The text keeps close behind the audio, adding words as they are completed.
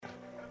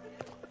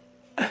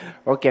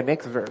Okay,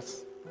 next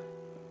verse.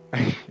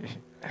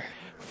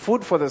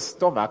 Food for the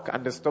stomach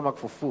and the stomach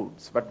for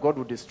foods, but God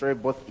will destroy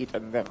both it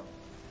and them.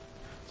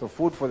 So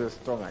food for the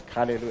stomach.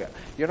 Hallelujah.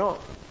 You know,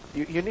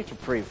 you need to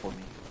pray for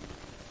me.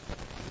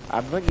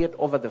 I'm not yet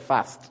over the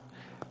fast.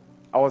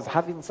 I was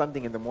having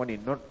something in the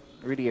morning, not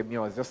really a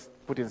meal. I was just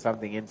putting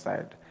something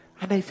inside.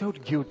 And I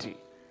felt guilty.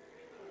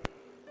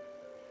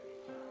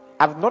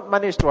 I've not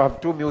managed to have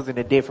 2 meals in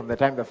a day from the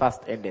time the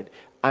fast ended.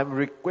 I'm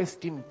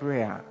requesting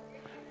prayer.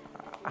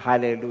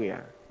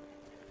 Hallelujah.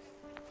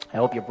 I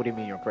hope you're putting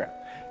me in your prayer.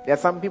 There are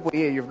some people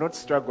here, you've not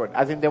struggled.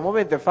 As in the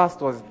moment the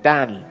fast was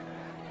done,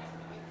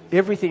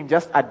 everything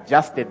just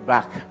adjusted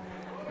back.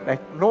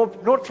 Like no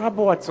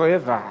trouble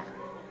whatsoever.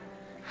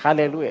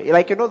 Hallelujah.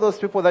 Like, you know those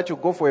people that you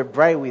go for a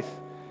braai with,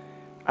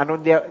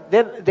 and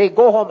then they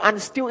go home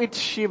and still eat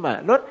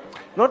shima.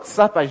 Not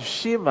supper,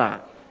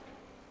 shima.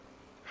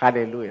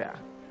 Hallelujah.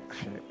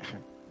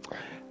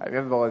 I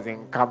remember I was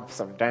in camp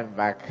some time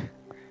back,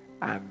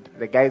 and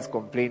the guys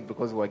complained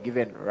because we were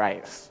given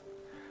rice.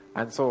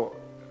 And so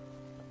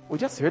we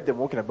just heard them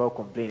walking about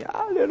complaining.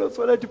 They don't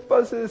want to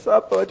pass this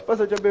up, to pass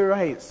a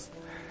rice.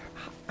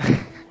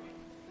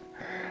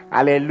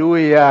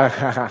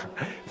 Hallelujah.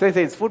 So it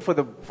says food for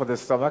the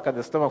stomach and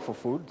the stomach for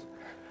food.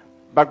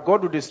 But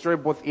God will destroy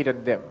both it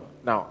and them.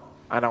 Now,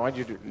 and I want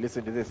you to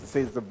listen to this. It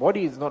says the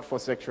body is not for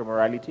sexual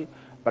morality,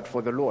 but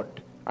for the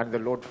Lord, and the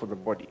Lord for the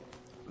body.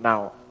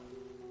 Now,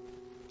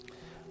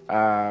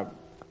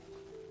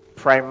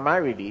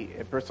 primarily,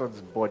 a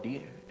person's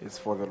body is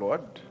for the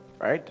Lord,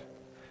 right?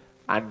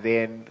 And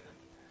then,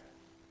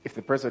 if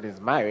the person is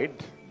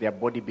married, their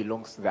body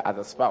belongs to the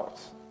other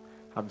spouse.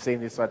 I'm saying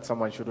this so that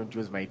someone shouldn't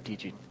use my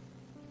teaching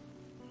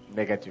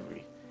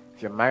negatively.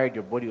 If you're married,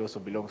 your body also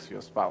belongs to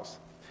your spouse.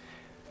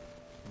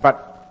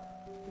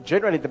 But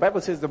generally, the Bible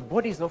says the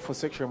body is not for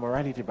sexual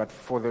immorality, but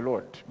for the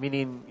Lord.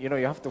 Meaning, you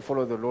have to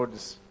follow the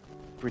Lord's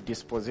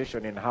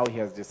predisposition in how he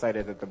has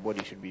decided that the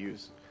body should be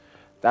used.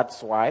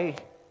 That's why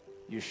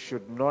you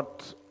should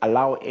not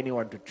allow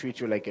anyone to treat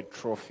you like a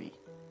trophy.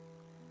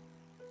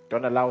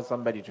 Don't allow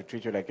somebody to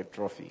treat you like a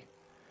trophy,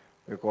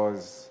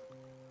 because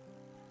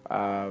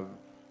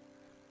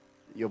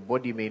your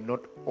body may not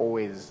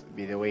always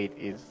be the way it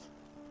is.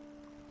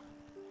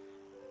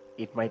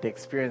 It might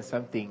experience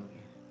something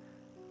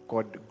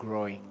called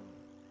growing,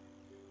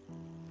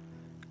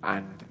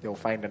 and they'll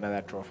find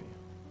another trophy.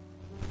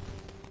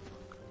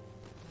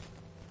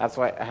 That's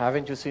why,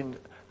 haven't you seen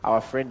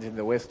our friends in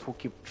the West who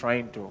keep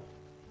trying to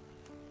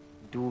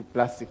do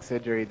plastic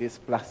surgery, this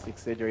plastic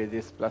surgery,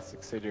 this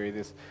plastic surgery,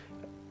 this?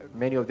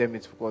 Many of them,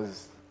 it's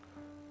because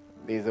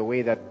there's a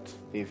way that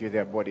they view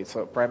their body.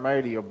 So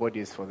primarily your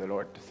body is for the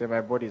Lord. Say,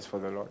 my body is for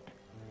the Lord.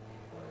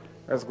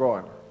 Let's go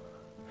on.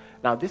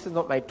 Now, this is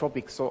not my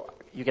topic, so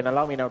you can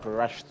allow me now to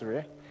rush through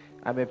it.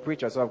 I'm a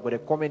preacher, so I've got a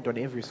comment on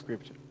every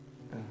scripture.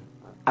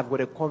 I've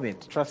got a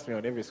comment, trust me,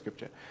 on every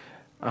scripture.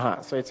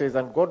 So it says,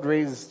 and God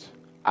raised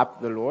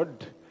up the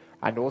Lord,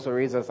 and also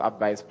raised us up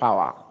by his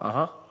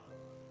power.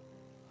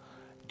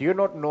 Do you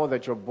not know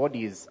that your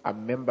bodies are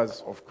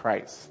members of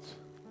Christ?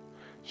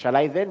 Shall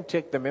I then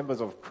take the members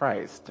of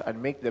Christ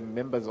and make them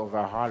members of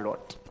a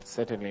harlot?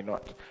 Certainly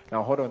not.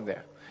 Now hold on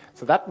there.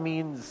 So that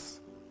means,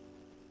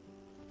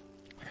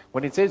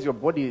 when it says your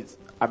bodies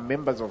are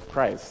members of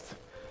Christ,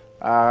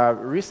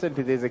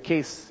 recently there's a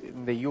case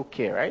in the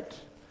UK, right?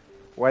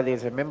 Where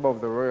there's a member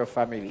of the royal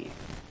family.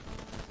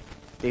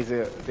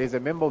 There's a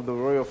member of the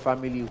royal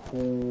family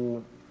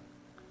who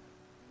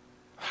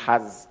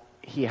had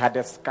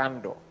a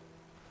scandal.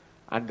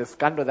 And the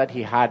scandal that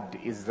he had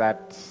is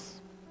that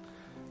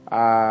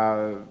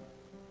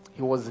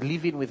he was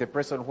living with a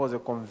person who was a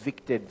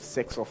convicted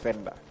sex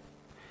offender.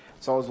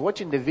 So I was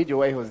watching the video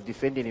where he was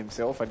defending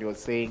himself, and he was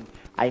saying,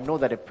 I know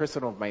that a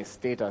person of my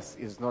status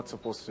is not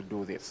supposed to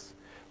do this.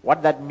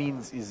 What that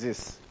means is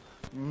this: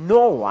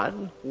 no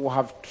one will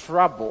have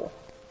trouble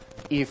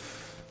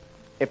if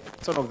a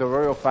person of the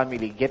royal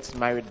family gets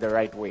married the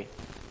right way.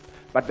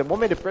 But the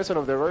moment a person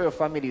of the royal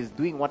family is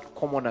doing what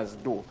commoners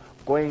do,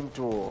 going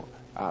to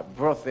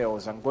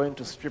brothels and going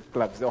to strip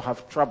clubs, they'll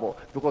have trouble,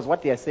 because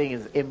what they are saying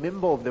is a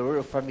member of the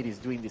royal family is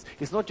doing this.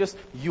 It's not just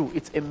you,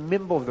 it's a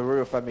member of the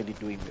royal family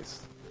doing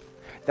this.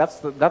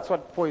 That's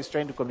what Paul is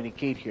trying to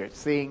communicate here,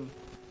 saying,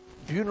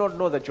 do you not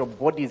know that your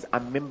bodies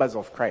are members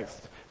of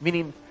Christ?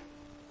 Meaning,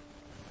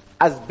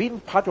 as being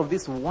part of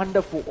this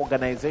wonderful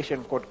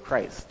organization called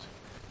Christ,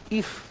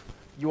 if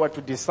you are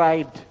to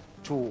decide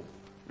to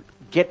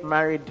get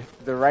married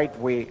the right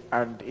way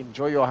and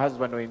enjoy your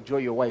husband or enjoy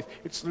your wife,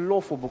 it's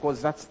lawful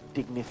because that's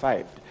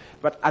dignified.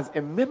 But as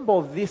a member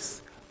of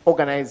this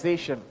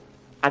organization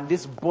and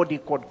this body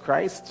called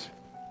Christ,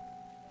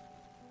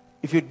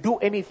 if you do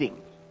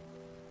anything,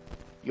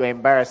 you're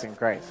embarrassing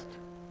Christ.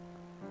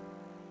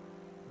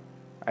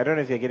 I don't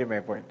know if you're getting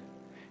my point.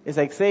 It's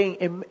like saying,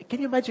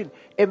 can you imagine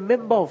a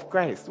member of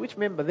Christ? Which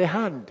member? The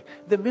hand.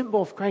 The member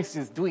of Christ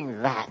is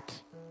doing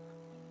that.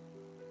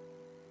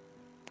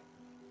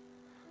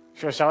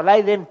 So shall I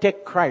then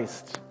take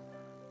Christ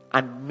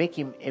and make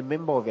him a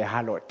member of a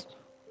harlot?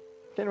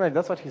 Anyway,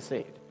 that's what he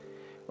said.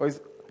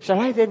 Shall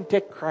I then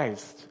take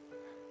Christ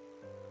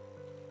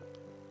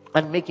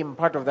and make him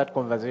part of that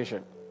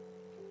conversation?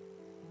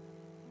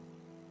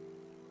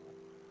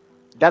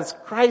 Does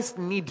Christ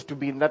need to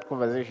be in that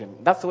conversation?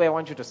 That's the way I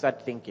want you to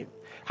start thinking.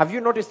 Have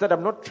you noticed that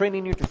I'm not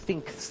training you to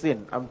think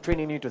sin? I'm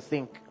training you to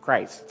think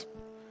Christ.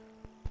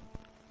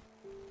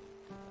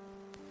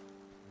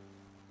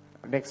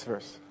 Next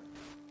verse.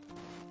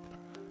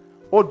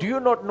 Or do you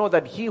not know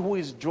that he who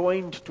is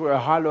joined to a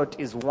harlot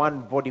is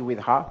one body with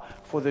her?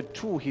 For the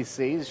two, he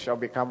says, shall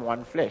become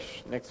one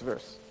flesh. Next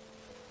verse.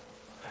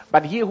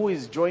 But he who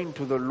is joined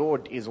to the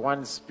Lord is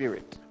one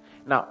spirit.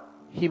 Now,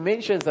 he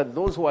mentions that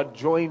those who are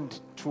joined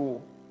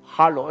to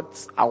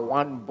harlots are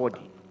one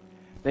body.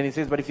 Then he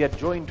says, but if you are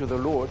joined to the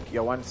Lord, you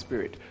are one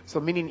spirit. So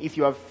meaning, if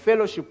you have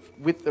fellowship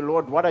with the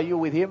Lord, what are you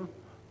with him?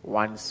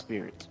 One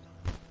spirit.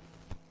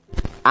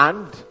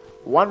 And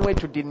one way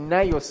to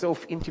deny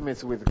yourself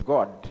intimacy with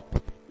God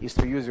is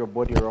to use your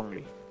body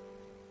wrongly.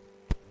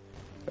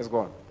 Let's go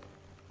on.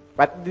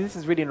 But this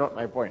is really not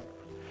my point.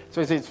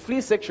 So it says,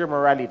 flee sexual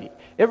morality.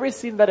 Every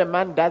sin that a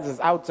man does is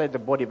outside the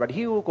body, but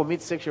he who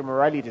commits sexual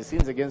morality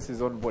sins against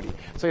his own body.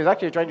 So he's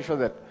actually trying to show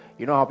that,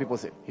 you know how people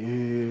say,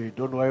 hey,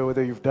 don't worry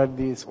whether you've done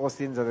this, all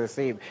sins are the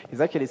same. He's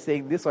actually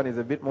saying this one is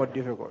a bit more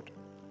difficult.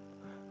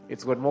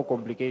 It's got more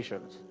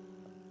complications.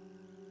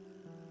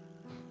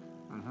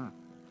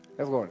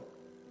 Let's go on.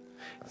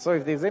 So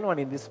if there's anyone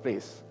in this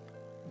place,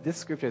 this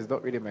scripture is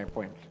not really my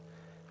point.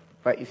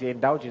 But if you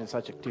indulge in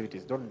such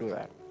activities, don't do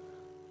that.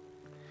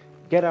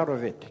 Get out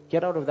of it.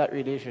 Get out of that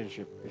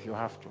relationship if you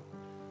have to.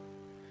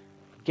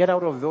 Get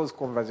out of those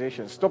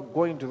conversations. Stop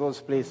going to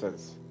those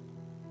places.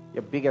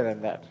 You're bigger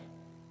than that.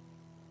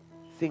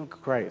 Think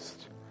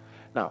Christ.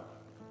 Now,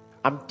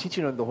 I'm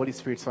teaching on the Holy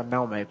Spirit, so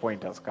now my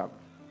point has come.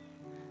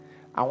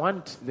 I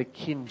want the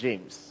King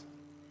James.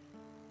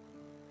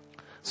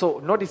 So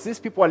notice these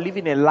people are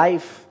living a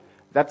life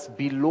that's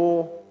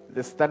below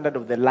the standard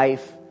of the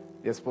life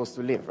they're supposed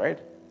to live, right?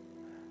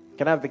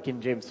 Can I have the King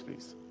James,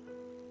 please?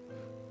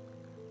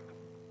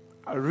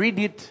 I'll read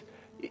it.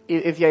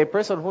 If you're a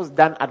person who's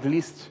done at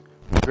least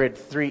grade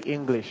 3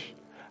 English,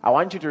 I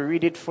want you to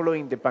read it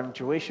following the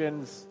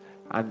punctuations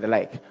and the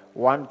like.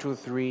 1, 2,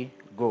 3,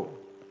 go.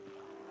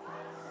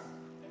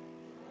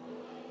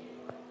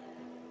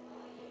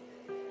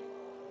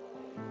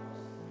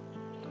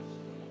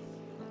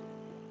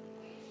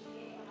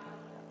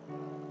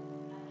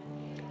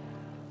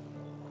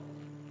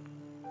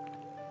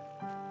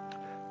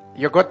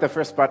 You got the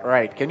first part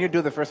right. Can you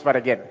do the first part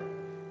again?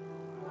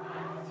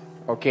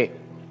 Okay.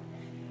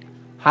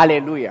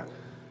 Hallelujah.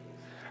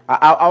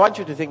 I want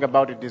you to think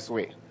about it this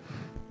way.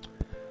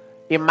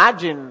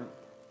 Imagine,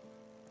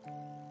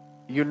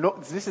 you know,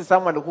 this is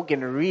someone who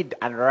can read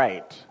and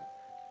write,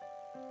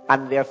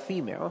 and they're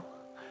female,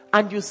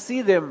 and you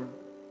see them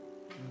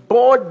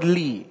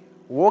boldly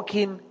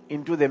walking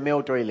into the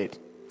male toilet.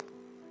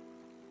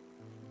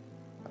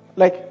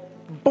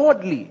 Like,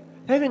 boldly.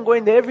 They haven't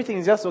going there, everything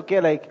is just okay,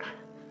 like,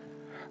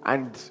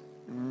 and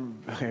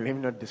let me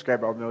not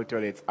describe how male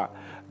toilets are,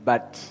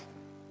 but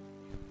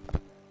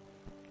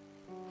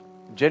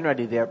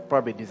generally they are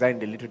probably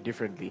designed a little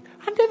differently.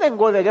 And they then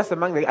go there just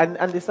among them,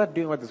 and they start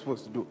doing what they're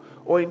supposed to do.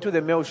 Or into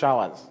the male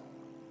showers.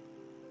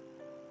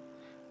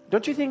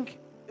 Don't you think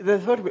they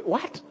thought,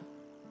 what?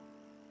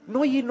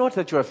 Know ye not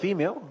that you are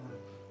female?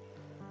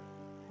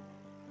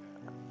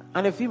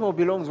 And a female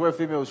belongs where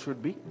females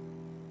should be?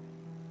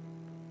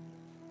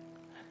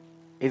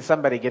 Is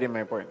somebody getting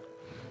my point?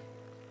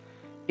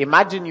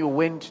 Imagine you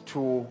went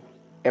to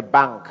a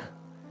bank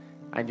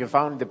and you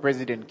found the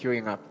president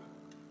queuing up.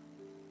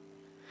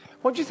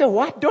 Won't you say,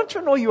 what? Don't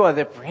you know you are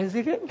the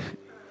president?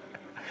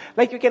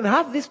 Like, you can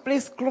have this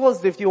place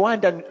closed if you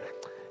want, and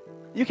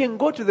you can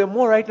go to the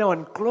mall right now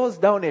and close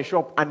down a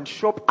shop and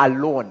shop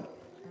alone.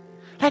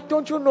 Like,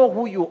 don't you know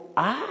who you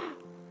are?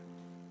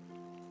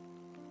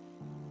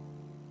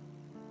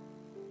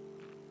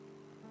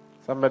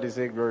 Somebody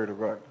say glory to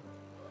God.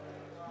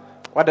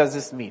 What does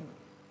this mean?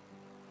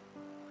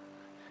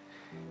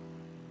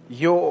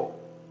 Your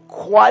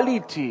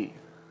quality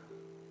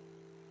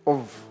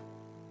of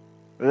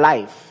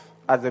life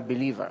as a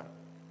believer,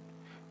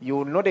 you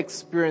will not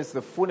experience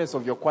the fullness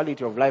of your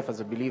quality of life as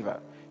a believer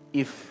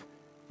if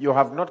you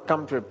have not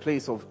come to a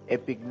place of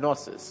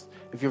epignosis,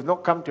 if you've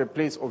not come to a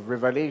place of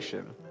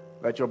revelation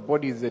that your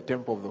body is the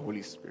temple of the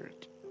Holy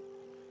Spirit.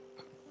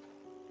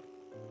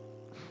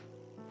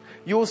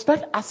 You will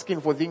start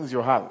asking for things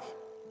you have.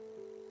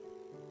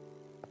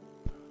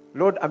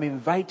 Lord, I'm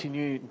inviting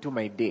you into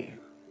my day.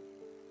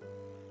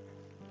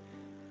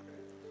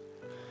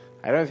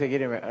 I don't know if you're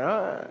getting it.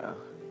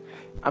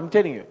 I'm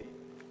telling you,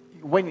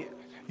 when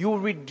you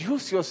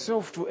reduce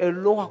yourself to a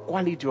lower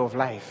quality of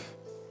life.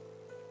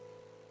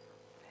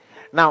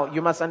 Now,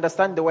 you must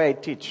understand the way I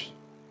teach.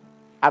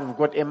 I've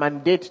got a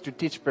mandate to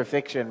teach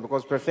perfection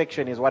because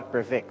perfection is what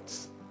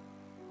perfects.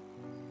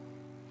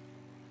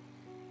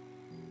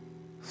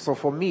 So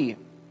for me,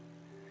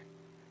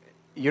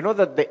 you know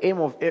that the aim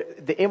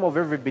of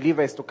every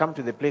believer is to come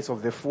to the place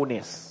of the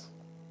fullness.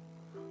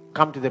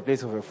 Come to the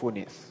place of the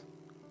fullness.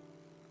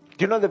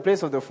 Do you know the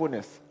place of the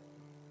fullness?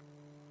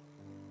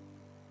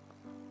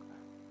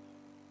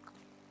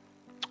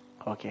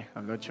 Okay,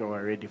 I'm not sure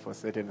we're ready for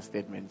certain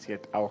statements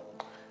yet.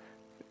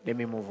 Let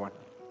me move on.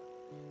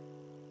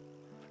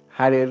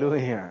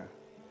 Hallelujah.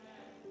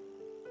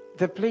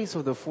 The place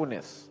of the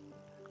fullness,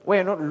 where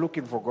you're not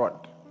looking for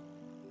God.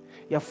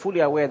 You're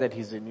fully aware that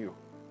He's in you.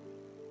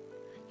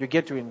 You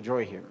get to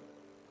enjoy Him.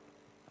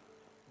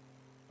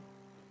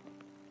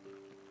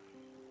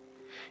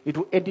 It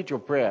will edit your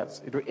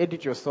prayers. It will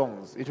edit your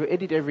songs. It will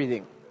edit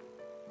everything.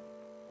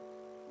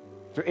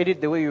 It will edit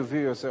the way you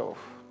view yourself.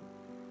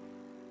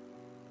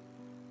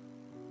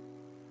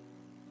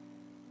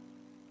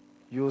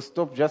 You will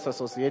stop just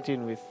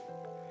associating with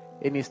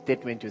any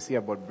statement you see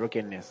about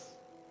brokenness.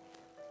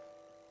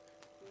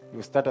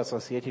 You start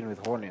associating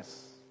with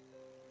wholeness.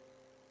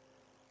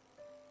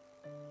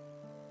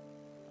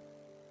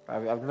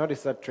 I've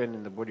noticed that trend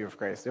in the body of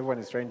Christ. Everyone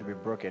is trying to be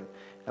broken.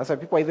 That's why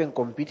people are even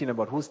competing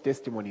about whose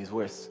testimony is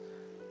worse.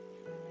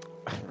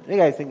 You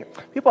guys think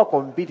people are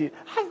competing.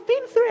 I've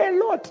been through a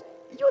lot.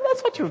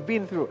 That's what you've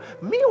been through.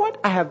 Me, what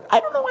I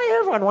don't know why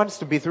everyone wants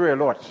to be through a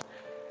lot.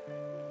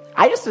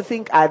 I used to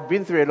think I'd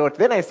been through a lot.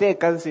 Then I say I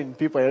can't see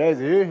people. I realize,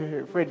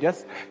 hey, friend,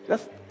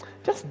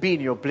 just be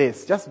in your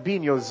place. Just be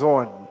in your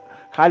zone.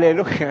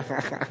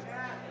 Hallelujah.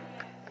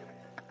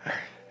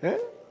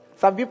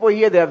 Some people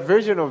hear their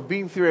version of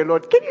being through a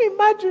lot. Can you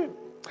imagine?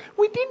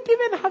 We didn't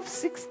even have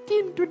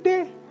 16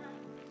 today.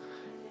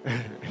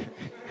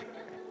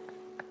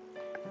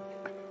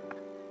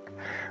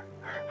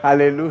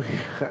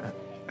 Hallelujah.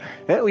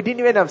 We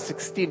didn't even have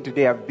 16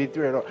 today. I've been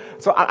through a lot.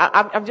 So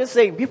I'm just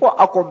saying, people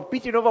are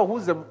competing over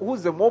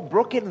who's the more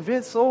broken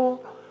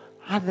vessel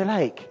and the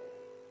like.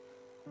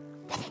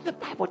 But then the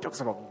Bible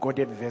talks about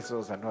golden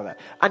vessels and all that.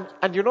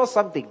 And you know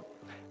something?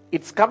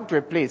 It's come to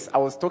a place. I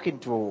was talking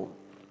to...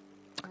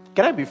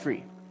 Can I be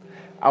free?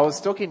 I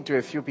was talking to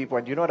a few people,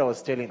 and you know what I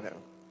was telling them?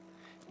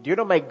 Do you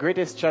know my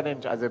greatest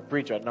challenge as a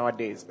preacher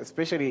nowadays,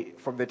 especially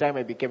from the time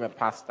I became a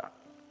pastor?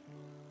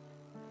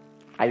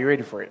 Are you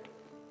ready for it?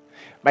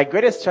 My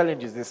greatest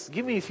challenge is this.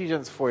 Give me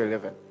Ephesians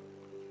 4:11.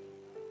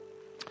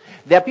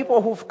 There are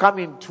people who've come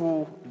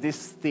into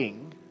this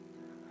thing,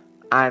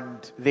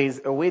 and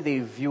there's a way they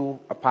view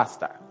a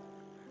pastor.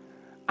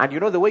 And you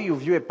know, the way you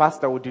view a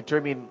pastor will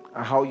determine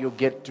what you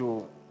get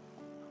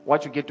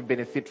to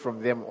benefit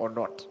from them or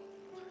not.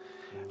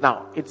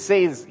 Now, it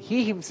says,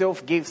 He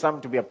Himself gave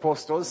some to be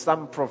apostles,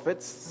 some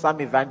prophets,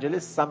 some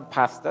evangelists, some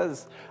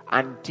pastors,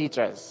 and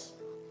teachers.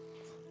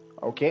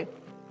 Okay?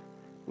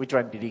 Which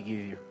one did He give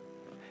you?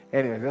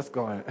 Anyway, let's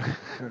go on.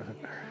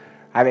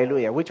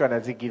 Hallelujah. Which one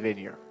has He given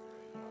you?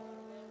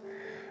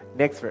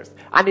 Next verse.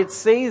 And it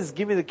says,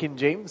 give me the King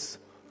James,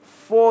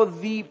 for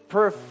the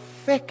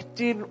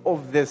perfecting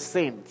of the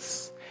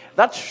saints.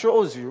 That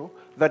shows you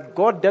that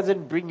God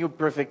doesn't bring you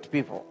perfect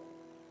people.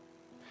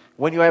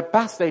 When you are a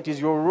pastor, it is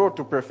your role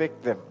to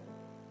perfect them.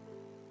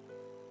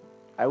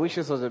 I wish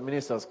this was a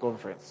minister's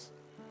conference.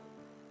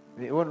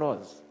 Who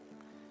knows?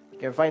 You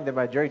can find the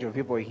majority of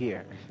people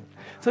here.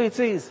 So it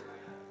says,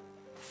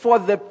 for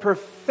the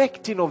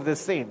perfecting of the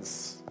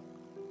saints,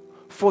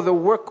 for the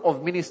work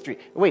of ministry.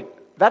 Wait,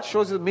 that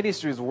shows you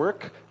ministry's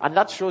work, and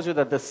that shows you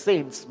that the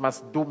saints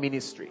must do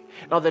ministry.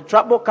 Now the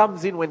trouble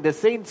comes in when the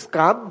saints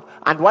come,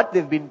 and what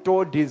they've been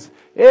told is,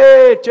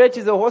 hey, church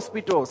is a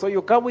hospital, so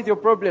you come with your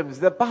problems.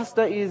 The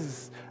pastor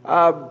is,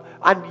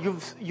 and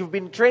you've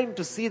been trained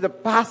to see the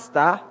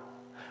pastor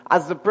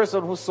as the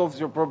person who solves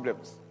your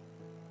problems.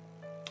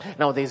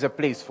 Now there's a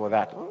place for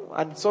that.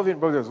 And solving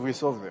problems, we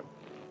solve them.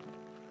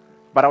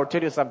 But I'll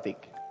tell you something.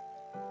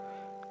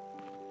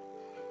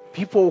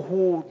 People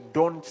who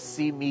don't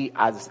see me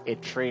as a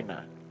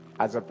trainer,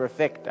 as a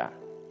perfecter,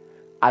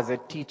 as a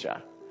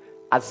teacher,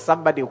 as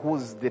somebody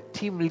who's the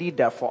team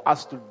leader for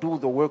us to do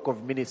the work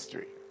of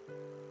ministry.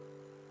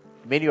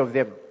 Many of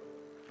them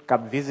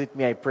come visit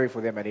me, I pray for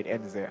them, and it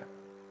ends there.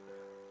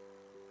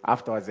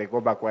 Afterwards, they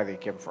go back where they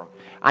came from.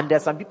 And there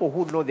are some people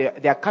who know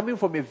they are coming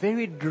from a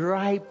very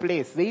dry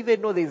place. They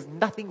even know there's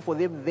nothing for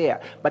them there.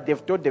 But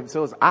they've told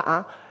themselves,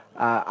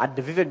 and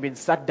they've even been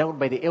sat down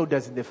by the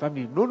elders in the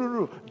family.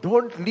 No,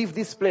 don't leave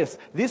this place.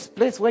 This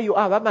place where you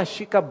are, I'm a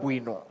Shika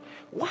Bueno.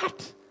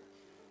 What?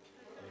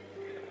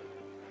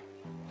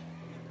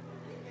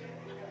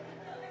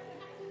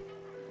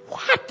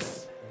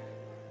 What?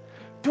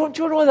 Don't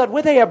you know that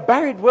whether you're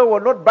buried well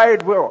or not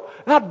buried well,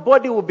 that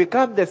body will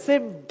become the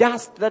same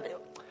dust that...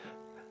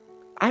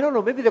 I don't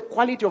know, maybe the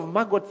quality of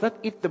maggots that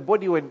eat the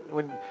body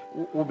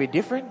will be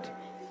different.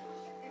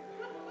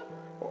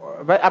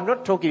 But I'm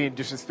not talking in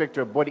disrespect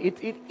to a body.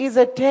 It is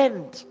a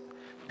tent.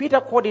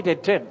 Peter called it a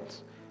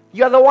tent.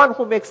 You are the one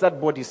who makes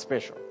that body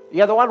special.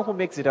 You are the one who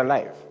makes it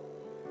alive.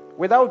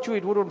 Without you,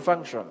 it wouldn't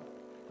function.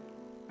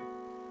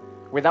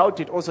 Without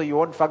it, also, you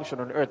won't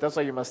function on earth. That's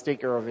why you must take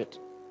care of it.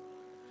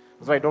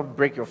 That's why don't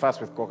break your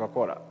fast with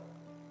Coca-Cola.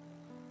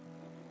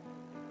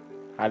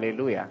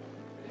 Hallelujah.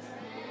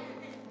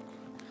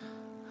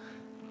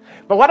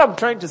 But what I'm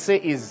trying to say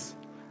is,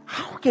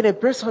 how can a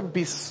person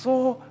be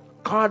so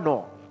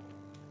carnal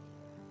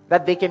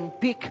that they can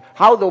pick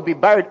how they'll be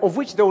buried, of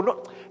which they will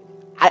not.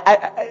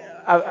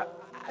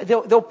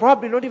 They'll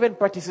probably not even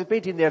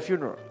participate in their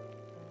funeral.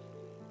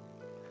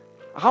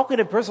 How can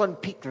a person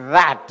pick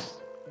that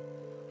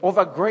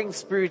over growing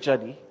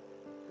spiritually,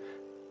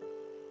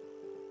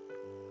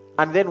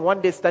 and then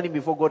one day standing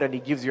before God and He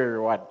gives you a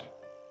reward?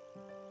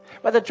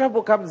 But the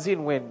trouble comes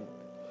in when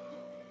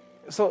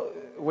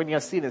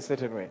you're seen a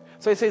certain way.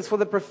 So it says, for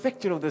the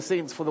perfecting of the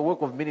saints, for the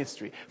work of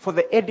ministry, for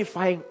the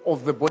edifying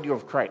of the body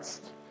of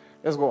Christ.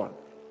 Let's go on.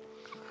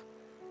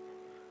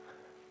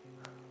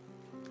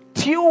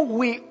 Till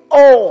we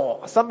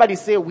all, somebody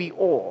say we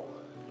all,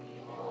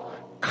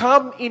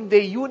 come in the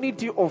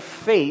unity of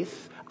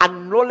faith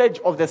and knowledge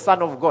of the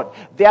Son of God.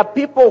 There are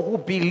people who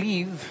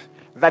believe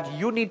that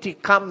unity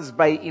comes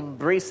by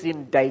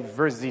embracing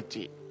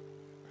diversity.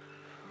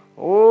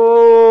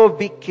 Oh,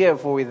 be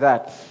careful with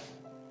that.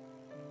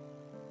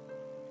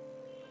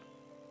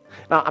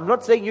 Now, I'm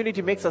not saying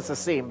unity makes us the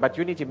same, but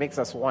unity makes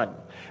us one.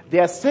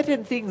 There are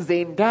certain things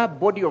the entire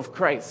body of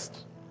Christ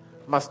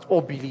must all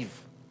believe.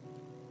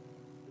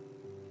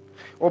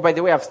 Oh, by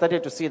the way, I've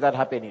started to see that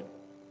happening.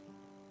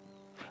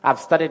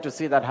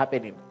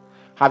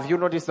 Have you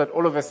noticed that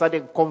all of a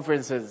sudden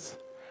conferences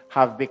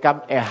have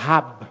become a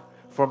hub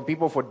from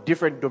people for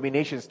different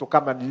denominations to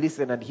come and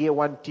listen and hear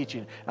one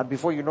teaching, and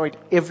before you know it,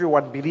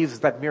 everyone believes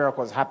that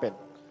miracles happen?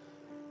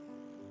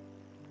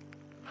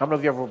 How many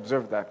of you have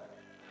observed that?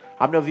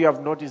 How many of you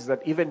have noticed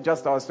that even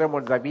just our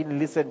sermons are being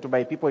listened to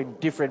by people in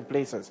different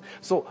places?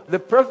 So the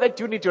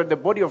perfect unity on the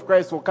body of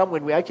Christ will come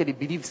when we actually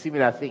believe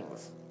similar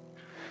things.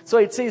 So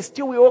it says,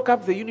 till we all come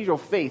to the unity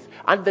of faith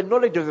and the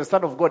knowledge of the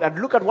Son of God. And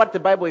look at what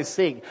the Bible is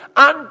saying.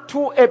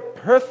 Unto a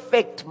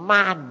perfect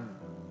man.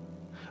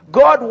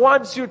 God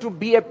wants you to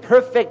be a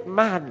perfect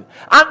man.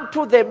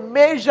 Unto the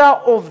measure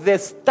of the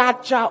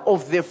stature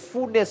of the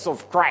fullness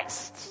of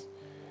Christ.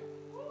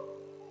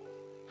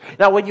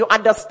 Now when you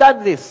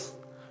understand this,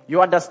 you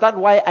understand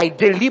why I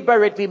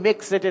deliberately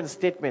make certain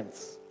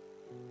statements.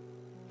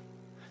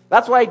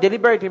 That's why I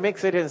deliberately make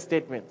certain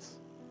statements.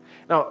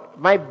 Now,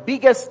 my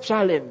biggest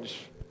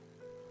challenge,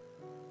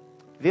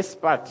 this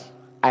part,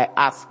 I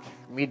ask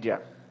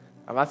media,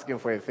 I'm asking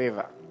for a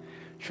favor,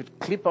 should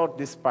clip out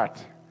this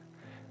part.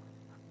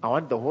 I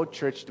want the whole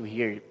church to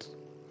hear it.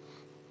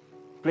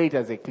 Play it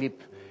as a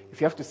clip. If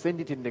you have to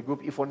send it in the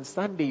group, if on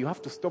Sunday you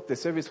have to stop the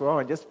service for a while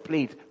and just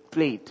play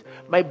it.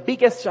 My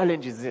biggest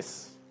challenge is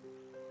this.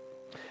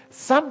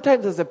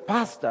 Sometimes as a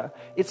pastor,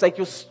 it's like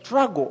you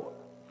struggle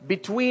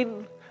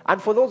between, and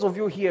for those of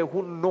you here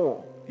who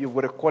know you've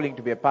got a calling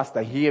to be a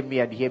pastor, hear me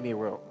and hear me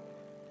well.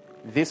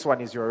 This one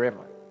is your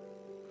rhema.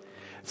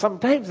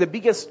 Sometimes the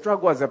biggest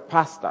struggle as a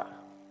pastor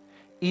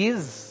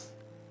is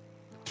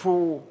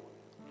to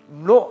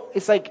know,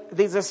 it's like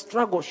there's a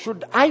struggle.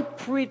 Should I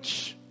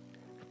preach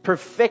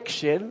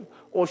perfection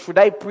or should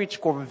I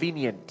preach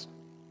convenient?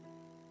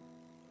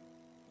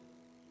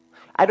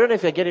 I don't know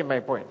if you're getting my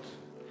point.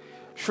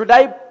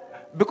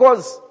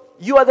 Because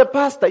you are the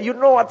pastor, you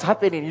know what's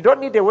happening. You don't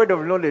need a word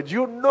of knowledge.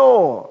 You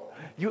know.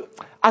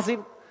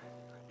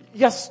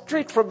 You're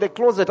straight from the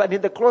closet, and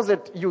in the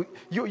closet,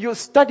 you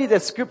study the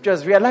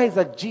scriptures, realize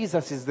that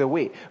Jesus is the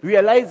way.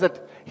 Realize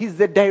that He's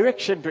the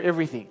direction to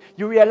everything.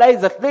 You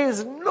realize that there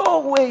is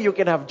no way you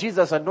can have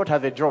Jesus and not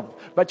have a job.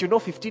 But you know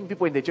 15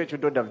 people in the church who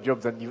don't have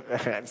jobs, and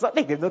it's not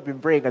like they've not been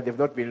praying and they've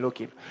not been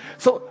looking.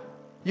 So,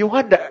 you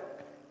wonder,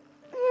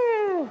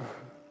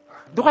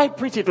 do I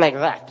preach it like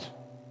that?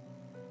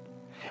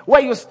 Where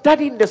you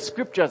study in the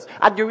scriptures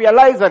and you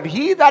realize that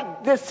he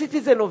that the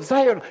citizen of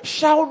Zion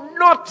shall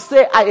not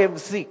say, I am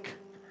sick.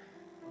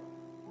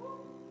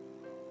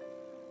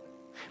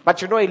 But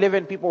you know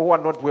 11 people who are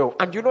not well,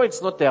 and you know it's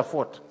not their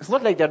fault. It's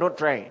not like they're not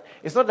trying.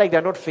 It's not like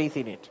they're not faith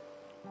in it.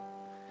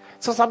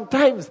 So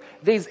sometimes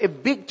there's a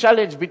big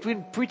challenge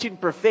between preaching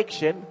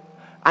perfection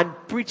and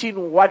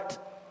preaching what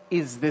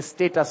is the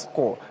status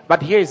quo.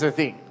 But here's the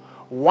thing.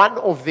 One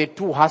of the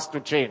two has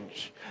to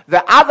change.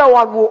 The other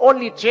one will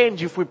only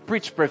change if we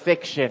preach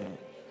perfection.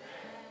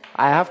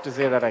 I have to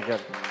say that again.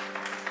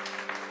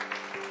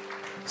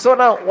 So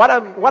now,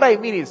 what I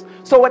mean is,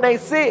 so when I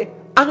say,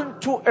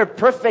 unto a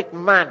perfect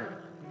man,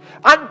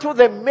 unto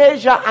the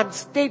measure and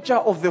stature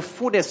of the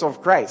fullness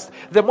of Christ,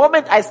 the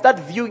moment I start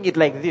viewing it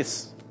like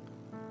this,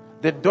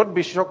 then don't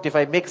be shocked if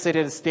I make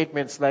certain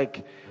statements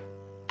like,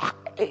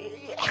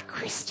 a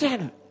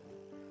Christian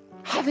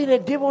having a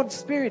demon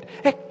spirit,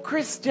 a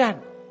Christian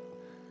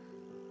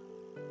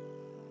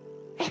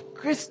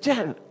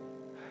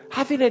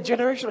having a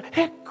generation,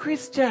 a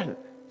Christian.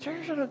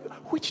 Generation,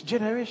 which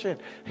generation?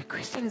 A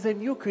Christian is a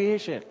new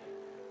creation.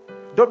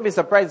 Don't be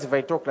surprised if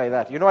I talk like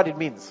that. You know what it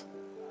means?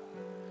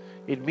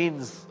 It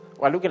means,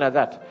 we're looking at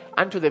that,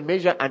 unto the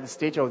measure and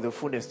stature of the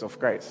fullness of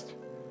Christ.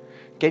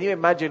 Can you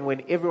imagine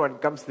when everyone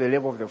comes to the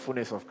level of the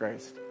fullness of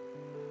Christ?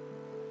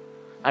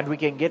 And we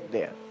can get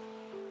there.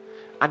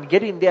 And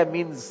getting there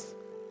means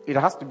it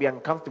has to be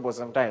uncomfortable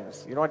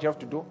sometimes. You know what you have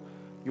to do?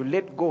 You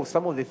let go of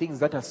some of the things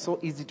that are so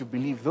easy to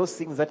believe, those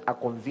things that are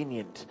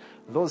convenient,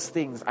 those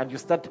things, and you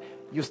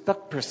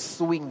start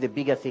pursuing the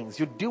bigger things.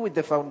 You deal with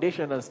the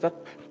foundation and start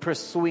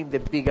pursuing the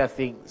bigger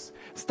things.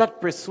 Start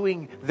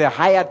pursuing the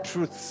higher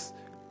truths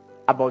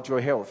about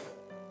your health.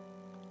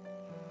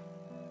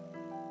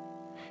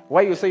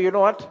 Why you say, you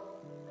know what?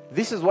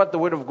 This is what the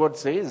Word of God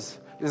says.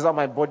 This is how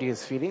my body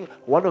is feeling.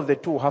 One of the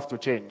two have to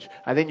change.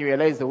 And then you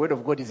realize the Word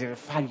of God is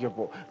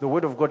infallible. The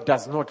Word of God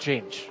does not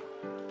change.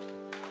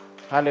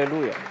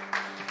 Hallelujah.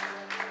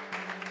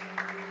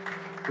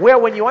 Where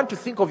when you want to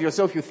think of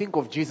yourself, you think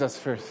of Jesus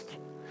first.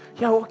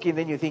 You're walking,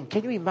 then you think,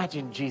 can you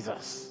imagine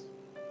Jesus?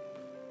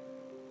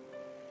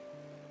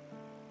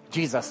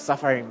 Jesus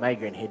suffering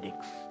migraine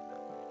headaches.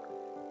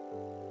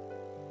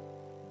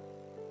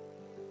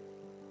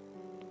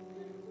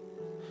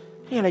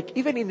 Yeah, like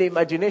even in the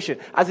imagination,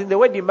 as in the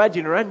word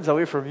imagine runs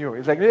away from you.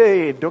 It's like,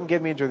 hey, don't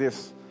get me into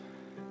this.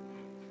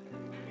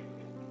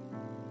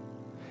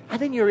 And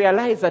then you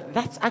realize that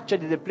that's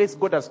actually the place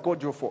God has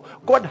called you for.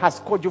 God has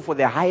called you for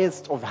the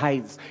highest of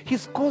highs.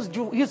 He's called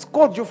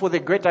you for the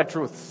greater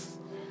truths.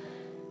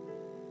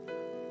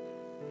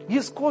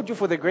 He's called you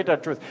for the greater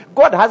truth.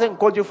 God hasn't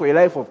called you for a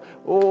life of,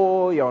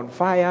 oh, you're on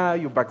fire,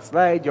 you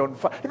backslide, you're on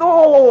fire.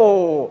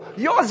 No!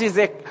 Yours is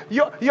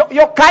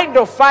your kind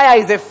of fire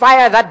is a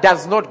fire that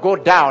does not go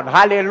down.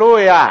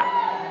 Hallelujah.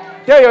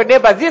 Tell your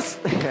neighbor this.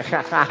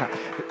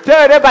 Tell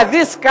your neighbor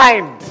this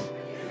kind.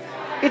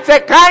 It's a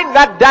kind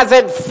that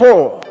doesn't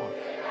fall.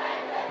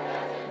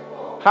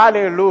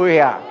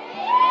 Hallelujah.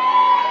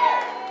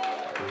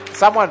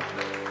 Someone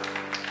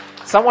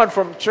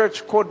from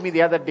church called me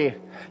the other day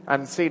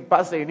and said,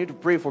 Pastor, you need to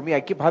pray for me.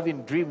 I keep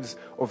having dreams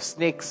of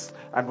snakes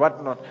and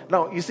whatnot.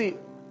 Now, you see,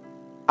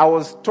 I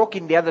was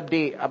talking the other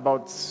day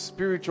about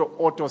spiritual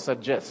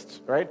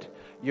auto-suggest, right?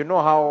 You know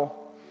how,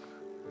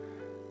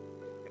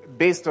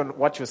 based on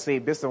what you say,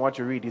 based on what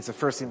you read, it's the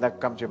first thing that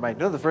comes to your mind.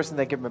 You know the first thing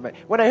that came to my mind?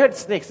 When I heard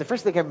snakes, the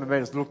first thing that came to my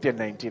mind was Luke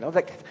 10:19. I was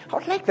like, I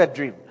would like that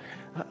dream.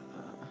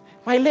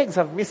 My legs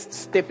have missed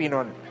stepping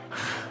on.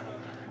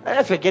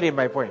 I'm forgetting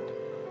my point.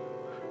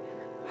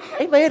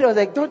 In my head, I was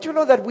like, don't you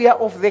know that we are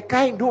of the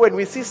kind who, when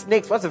we see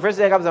snakes, what's the first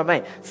thing that comes to our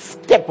mind?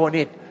 Step on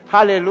it.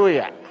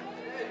 Hallelujah.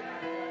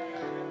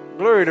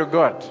 Glory to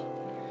God.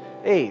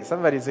 Hey,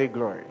 somebody say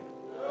glory.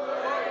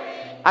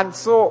 And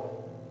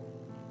so,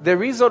 the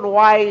reason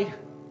why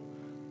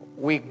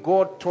we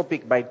go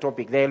topic by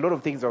topic, there are a lot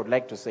of things I would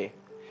like to say.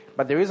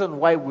 But the reason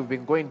why we've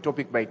been going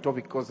topic by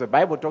topic, because the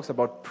Bible talks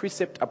about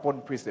precept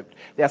upon precept.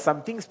 There are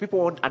some things people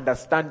won't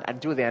understand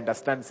until they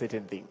understand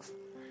certain things.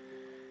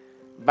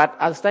 But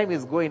as time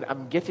is going,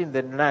 I'm getting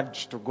the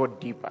nudge to go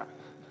deeper.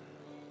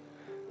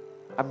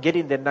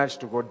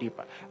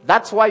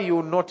 That's why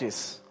you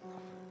notice,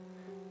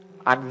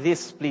 and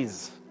this,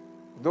 please,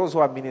 those who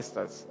are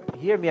ministers,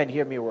 hear me and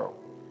hear me well.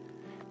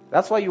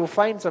 That's why you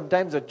find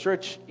sometimes a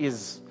church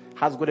has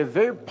got a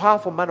very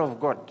powerful man of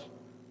God.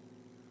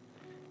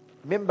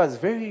 Members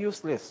very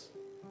useless.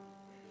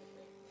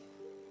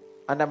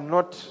 And I'm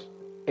not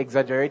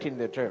exaggerating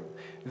the term.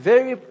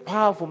 Very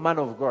powerful man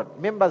of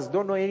God. Members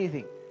don't know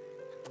anything.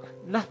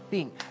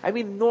 Nothing. I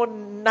mean, know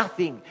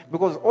nothing.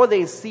 Because all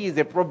they see is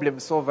a problem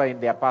solver in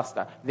their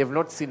pastor. They've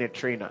not seen a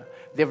trainer.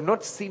 They've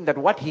not seen that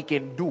what he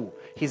can do.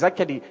 He's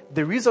actually,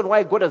 the reason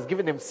why God has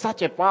given them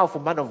such a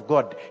powerful man of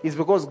God is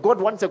because God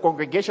wants a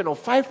congregation of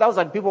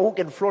 5,000 people who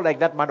can flow like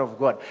that man of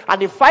God.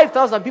 And if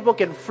 5,000 people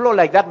can flow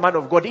like that man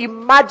of God,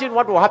 imagine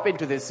what will happen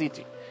to the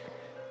city.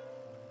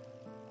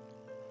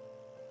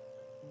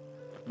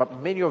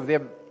 But many of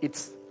them,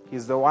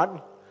 he's the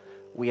one,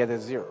 we are the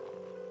zero.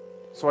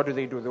 So what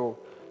do?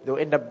 They'll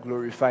end up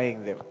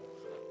glorifying them,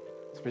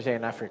 especially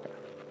in Africa.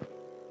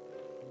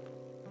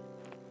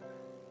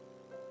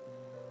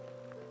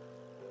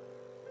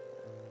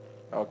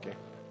 Okay.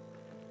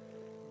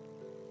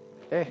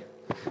 Hey.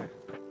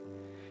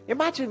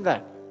 Imagine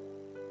that.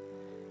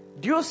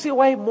 Do you see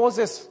why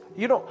Moses,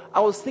 I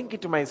was thinking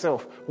to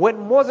myself,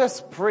 when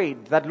Moses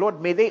prayed that,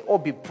 Lord, may they all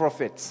be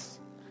prophets.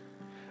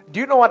 Do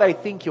you know what I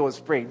think he was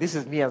praying? This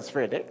is me as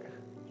Fred,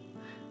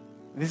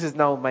 This is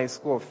now my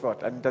school of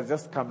thought, and it has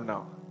just come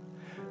now.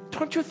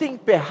 Don't you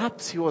think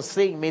perhaps he was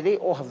saying, may they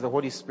all have the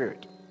Holy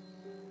Spirit?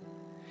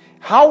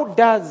 How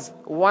does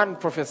one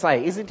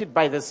prophesy? Isn't it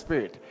by the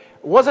Spirit?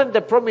 Wasn't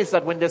the promise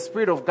that when the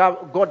Spirit of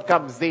God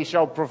comes, they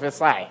shall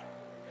prophesy?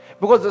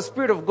 Because the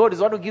Spirit of God is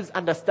one who gives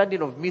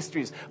understanding of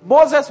mysteries.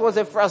 Moses was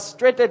a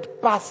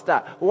frustrated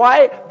pastor.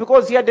 Why?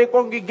 Because he had a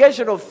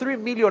congregation of 3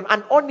 million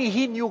and only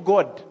he knew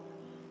God.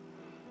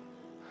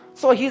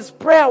 So his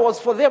prayer was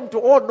for them to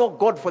all know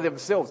God for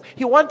themselves.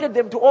 He wanted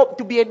them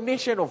to be a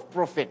nation of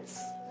prophets.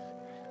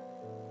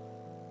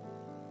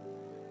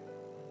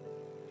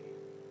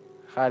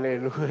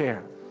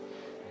 Hallelujah.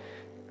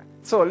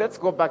 So let's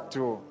go back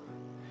to,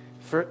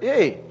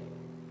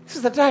 this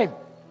is the time.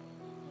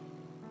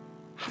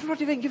 I've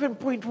not even given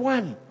point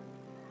 1.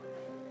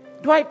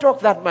 Do I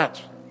talk that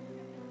much?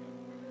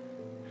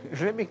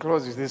 Let me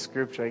close with this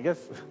scripture. I guess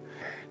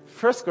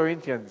 1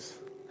 Corinthians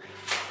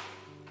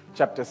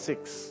chapter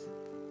 6.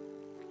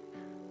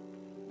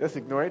 Let's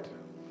ignore it.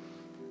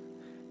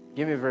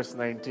 Give me verse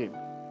 19.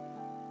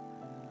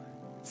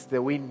 It's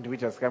the wind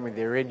which has come in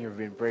the rain you've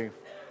been praying for.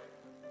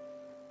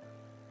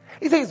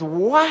 He says,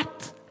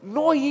 what?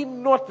 Know ye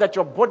not that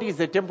your body is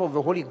the temple of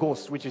the Holy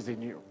Ghost which is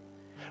in you,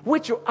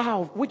 which you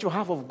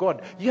have of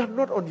God. You are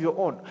not on your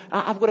own.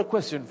 I've got a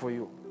question for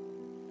you.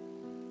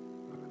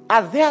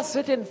 Are there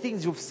certain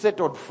things you've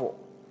settled for?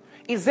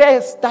 Is there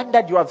a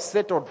standard you have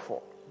settled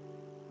for?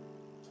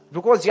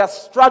 Because you are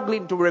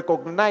struggling to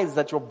recognize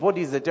that your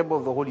body is the temple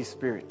of the Holy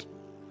Spirit.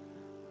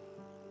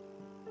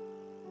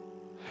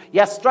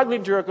 You are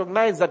struggling to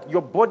recognize that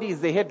your body is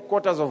the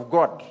headquarters of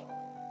God.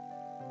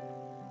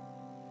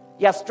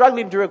 You are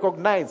struggling to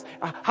recognize.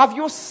 Have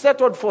you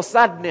settled for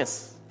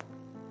sadness?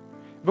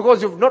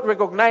 Because you've not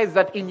recognized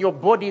that in your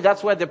body,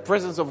 that's where the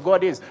presence of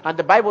God is. And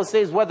the Bible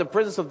says where the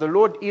presence of the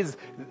Lord is,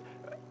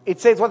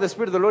 it says what the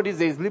Spirit of the Lord is,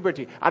 there is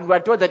liberty. And we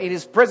are told that in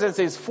His presence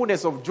there is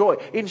fullness of joy.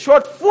 In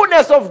short,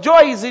 fullness of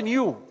joy is in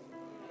you.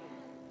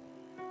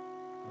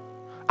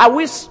 Are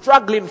we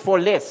struggling for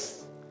less?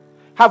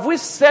 Have we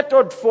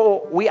settled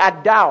for we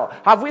are down?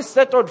 Have we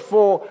settled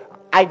for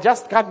I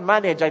just can't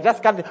manage, I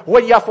just can't?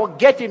 When you are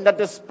forgetting that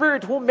the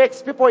Spirit who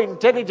makes people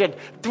intelligent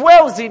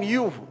dwells in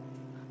you.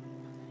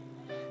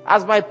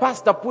 As my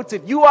pastor puts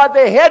it, you are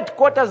the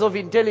headquarters of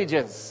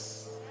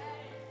intelligence.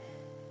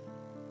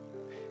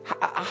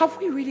 Have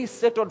we really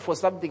settled for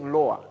something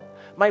lower?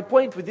 My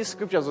point with these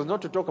scriptures was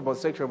not to talk about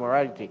sexual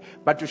morality,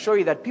 but to show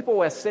you that people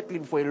were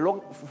settling for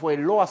a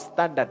lower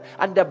standard.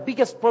 And the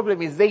biggest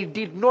problem is they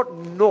did not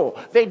know,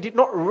 they did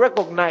not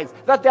recognize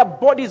that their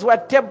bodies were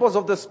temples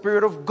of the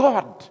Spirit of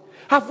God.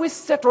 Have we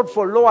settled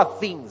for lower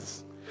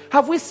things?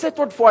 Have we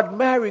settled for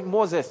admiring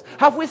Moses?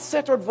 Have we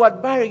settled for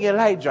admiring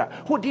Elijah,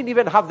 who didn't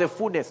even have the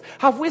fullness?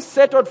 Have we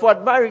settled for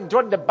admiring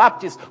John the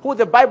Baptist, who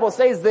the Bible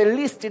says the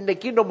least in the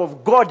kingdom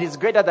of God is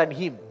greater than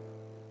him?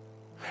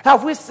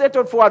 Have we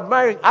settled for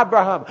admiring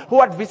Abraham, who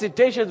had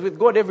visitations with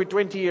God every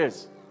 20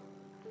 years?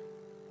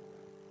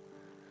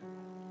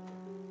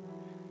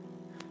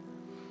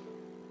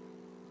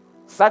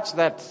 Such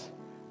that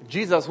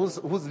Jesus, who's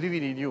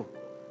living in you,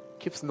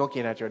 keeps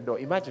knocking at your door.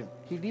 Imagine,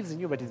 He lives in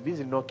you, but He's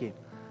busy knocking.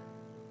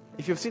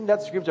 If you've seen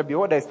that scripture,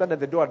 behold, I stand at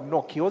the door and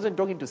knock. He wasn't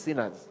talking to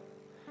sinners.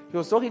 He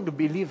was talking to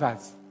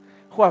believers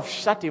who have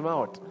shut Him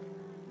out.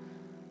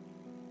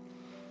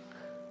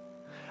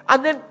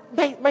 And then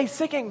my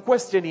second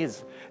question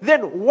is,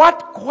 then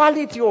what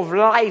quality of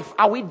life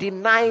are we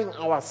denying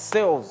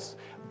ourselves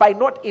by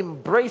not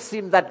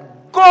embracing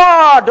that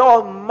God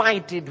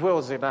Almighty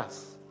dwells in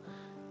us?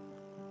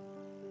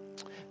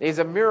 There is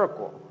a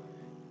miracle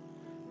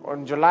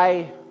on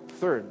July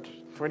 3rd,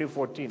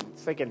 2014,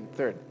 2nd,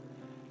 3rd,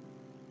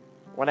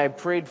 when I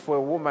prayed for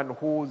a woman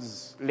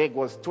whose leg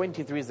was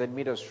 23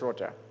 centimeters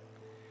shorter.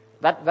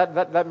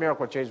 That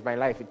miracle changed my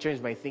life. It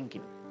changed my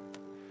thinking.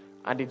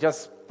 And it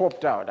just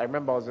popped out. I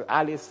remember I was with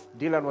Alice.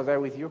 Dylan, was I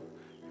with you?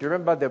 Do you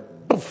remember the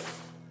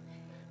poof?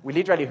 We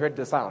literally heard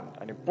the sound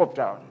and it popped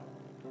out.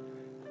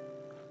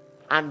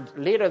 And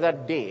later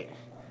that day,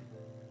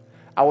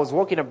 I was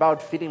walking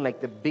about feeling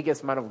like the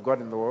biggest man of God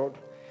in the world.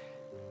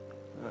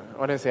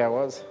 Honestly, I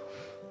was.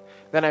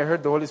 Then I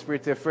heard the Holy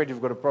Spirit say, Fred,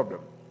 you've got a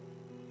problem.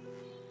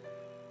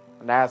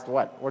 And I asked,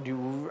 what?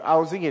 I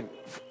was thinking,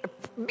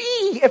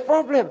 me, a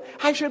problem?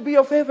 I should be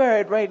your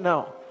favorite right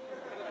now.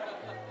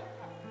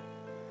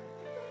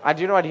 And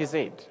you know what he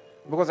said?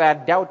 Because I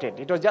had doubted.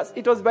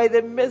 It was by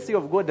the mercy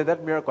of God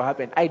that miracle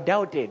happened. I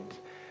doubted.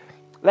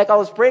 Like I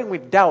was praying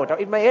with doubt.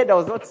 In my head, I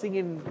was not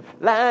singing,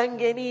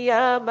 Langeni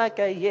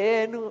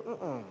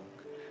Amakayenu.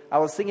 I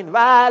was singing,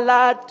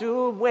 Vala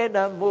tu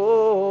mwena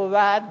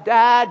mova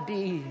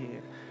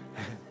daddy.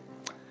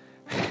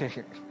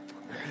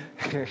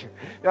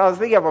 I was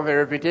thinking about my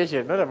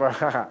reputation, not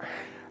about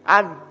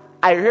And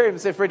I heard him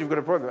say, Fred, you've got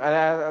a problem. And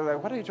I was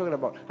like, what are you talking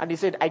about? And he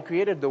said, I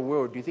created the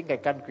world. Do you think I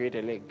can't create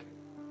a leg?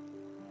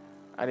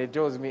 And he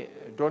tells me,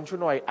 don't you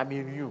know I'm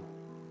in you?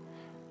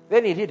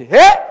 Then he did,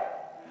 hey!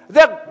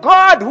 The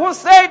God who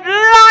said,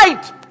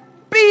 light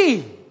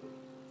be,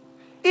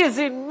 is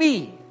in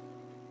me.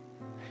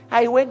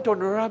 I went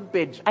on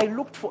rampage.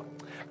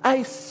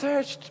 I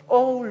searched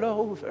all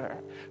over,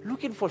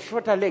 looking for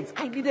shorter legs.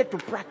 I needed to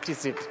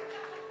practice it.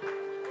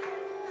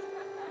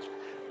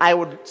 I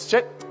would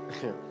check.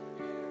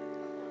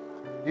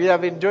 You'd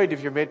have enjoyed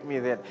if you met me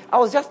then.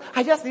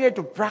 I just needed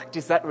to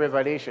practice that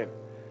revelation.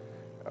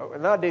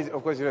 Nowadays,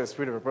 of course, the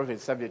spirit of a prophet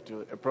is subject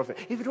to a prophet.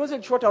 If it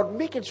wasn't short, I would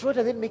make it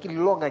shorter, then make it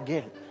long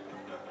again.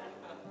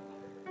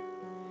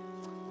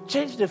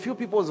 Changed a few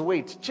people's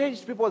weight,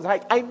 changed people's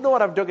height. I know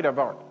what I'm talking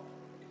about.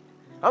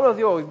 How many of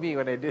you were with me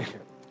when I did?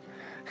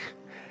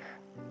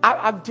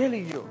 I'm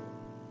telling you.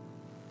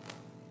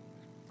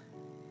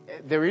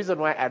 The reason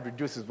why I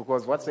reduced is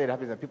because what said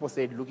happens that people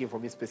said looking for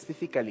me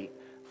specifically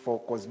for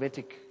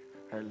cosmetic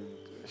and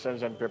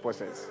sunshine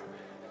purposes.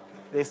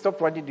 They stopped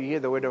wanting to hear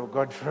the word of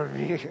God from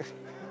me.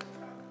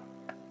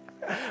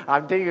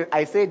 I'm telling you,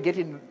 I said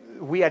getting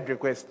weird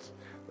requests.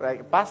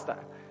 Like, Pastor,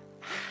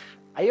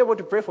 are you able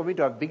to pray for me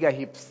to have bigger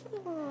hips?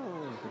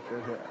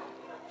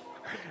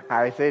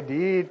 I said,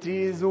 it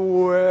is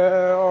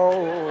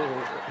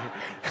well.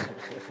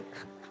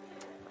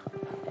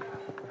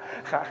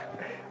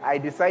 I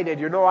decided,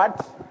 you know what?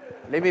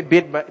 Let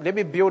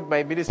me build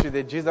my ministry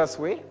the Jesus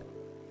way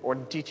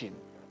on teaching.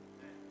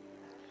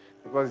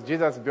 Because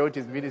Jesus built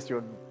his ministry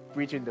on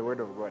preaching the word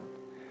of God.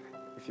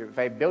 If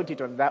I built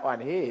it on that one,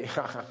 hey,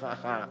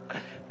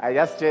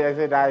 I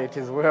said, it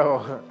is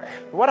well.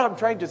 What I'm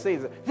trying to say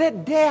is, the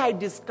day I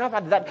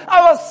discovered that,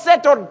 I was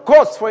set on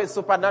course for a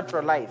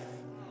supernatural life.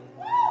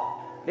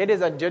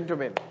 Ladies and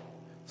gentlemen,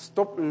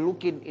 stop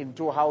looking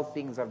into how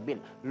things have been.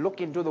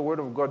 Look into the word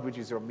of God, which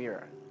is your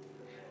mirror.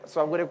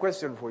 So I've got a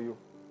question for you.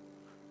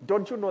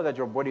 Don't you know that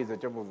your body is a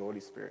temple of the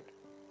Holy Spirit?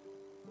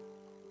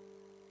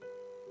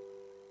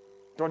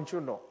 Don't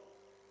you know?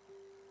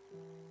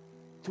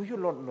 Do you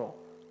not know?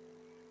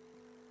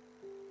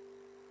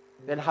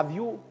 Then are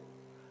you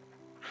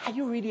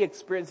really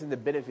experiencing the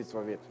benefits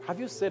of it? Have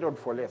you settled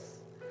for less?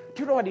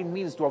 Do you know what it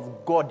means to have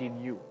God in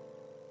you?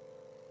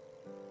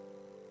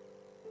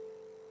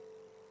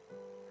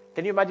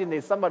 Can you imagine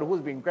there's somebody who's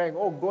been crying,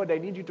 oh God, I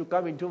need you to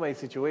come into my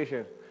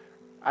situation.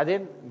 And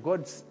then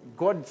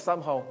God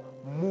somehow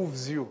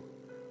moves you.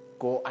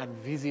 Go and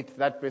visit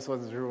that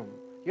person's room.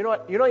 You know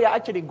what? You know you're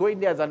actually going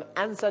there as an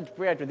answered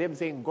prayer to them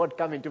saying, God,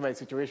 come into my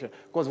situation.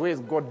 Because where is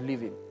God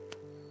living?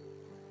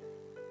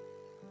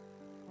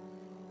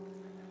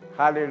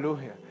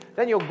 Hallelujah.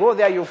 Then you go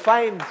there, you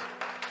find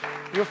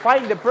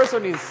the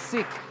person is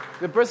sick.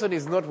 The person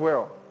is not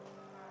well.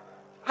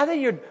 And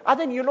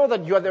then you know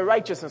that you are the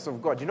righteousness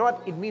of God. You know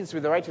what it means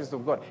with the righteousness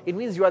of God? It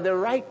means you are the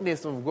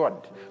rightness of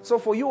God. So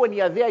for you, when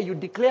you are there, you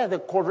declare the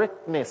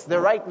correctness, the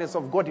rightness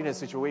of God in a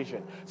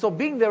situation. So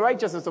being the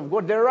righteousness of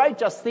God, the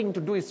righteous thing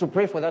to do is to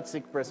pray for that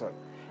sick person.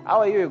 How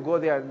are you? You go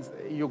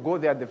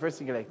there and the first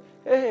thing you're like,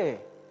 hey,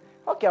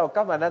 okay, I'll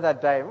come another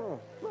time.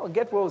 No,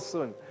 get well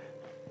soon.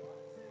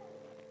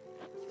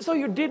 So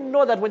you didn't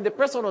know that when the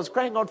person was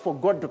crying out for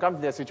God to come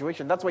to their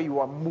situation, that's why you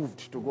were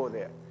moved to go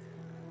there.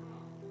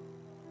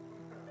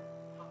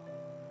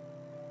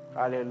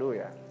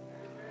 Hallelujah.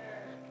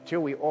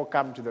 Till we all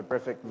come to the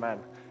perfect man.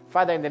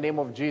 Father, in the name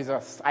of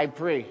Jesus, I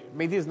pray,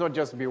 may these not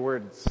just be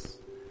words.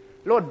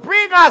 Lord,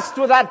 bring us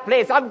to that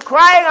place. I'm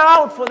crying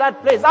out for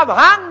that place. I'm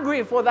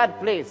hungry for that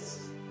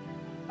place.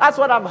 That's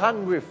what I'm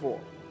hungry for.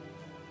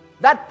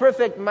 That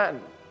perfect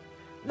man.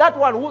 That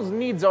one whose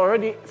needs are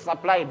already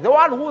supplied. The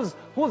one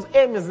whose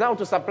aim is now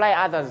to supply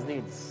others'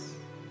 needs.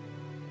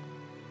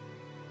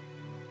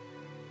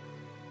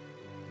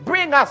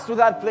 Bring us to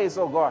that place,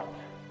 oh God.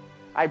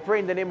 I pray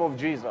in the name of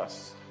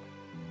Jesus.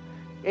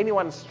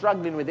 Anyone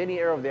struggling with any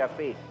area of their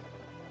faith,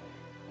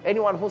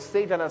 anyone who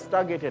Satan has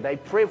targeted, I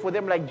pray for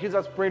them like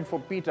Jesus prayed for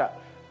Peter.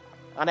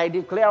 And I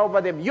declare over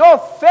them, your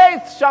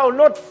faith shall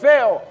not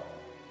fail.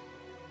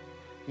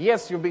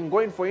 Yes, you've been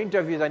going for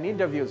interviews and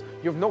interviews.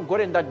 You've not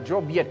gotten that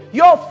job yet.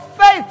 Your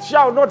faith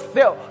shall not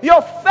fail.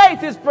 Your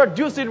faith is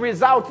producing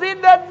results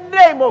in the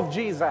name of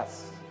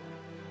Jesus.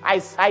 I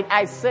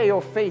say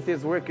your faith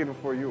is working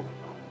for you.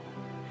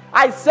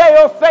 I say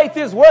your faith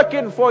is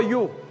working for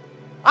you.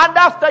 And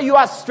after you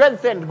are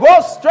strengthened,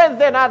 go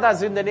strengthen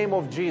others in the name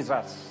of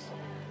Jesus.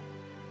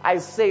 I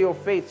say your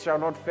faith shall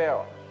not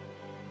fail.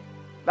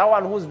 That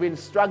one who's been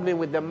struggling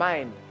with the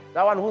mind,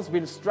 that one who's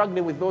been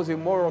struggling with those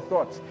immoral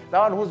thoughts, that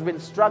one who's been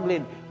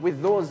struggling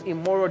with those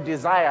immoral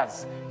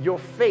desires, your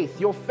faith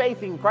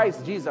in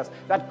Christ Jesus,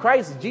 that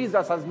Christ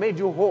Jesus has made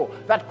you whole,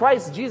 that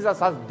Christ Jesus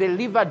has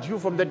delivered you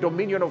from the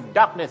dominion of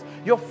darkness,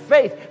 your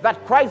faith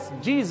that Christ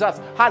Jesus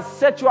has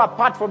set you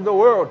apart from the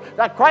world,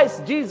 that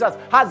Christ Jesus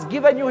has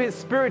given you his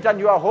spirit and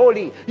you are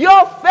holy,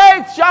 your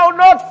faith shall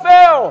not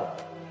fail.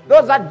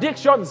 Those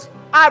addictions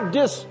are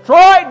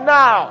destroyed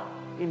now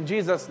in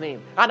Jesus'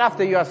 name. And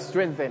after you are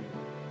strengthened,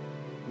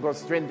 go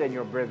strengthen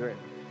your brethren.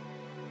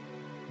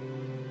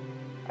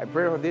 I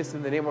pray for this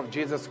in the name of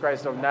Jesus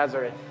Christ of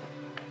Nazareth.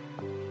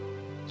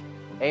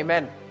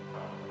 Amen.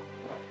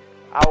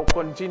 I'll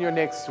continue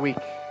next week.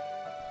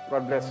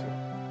 God bless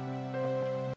you.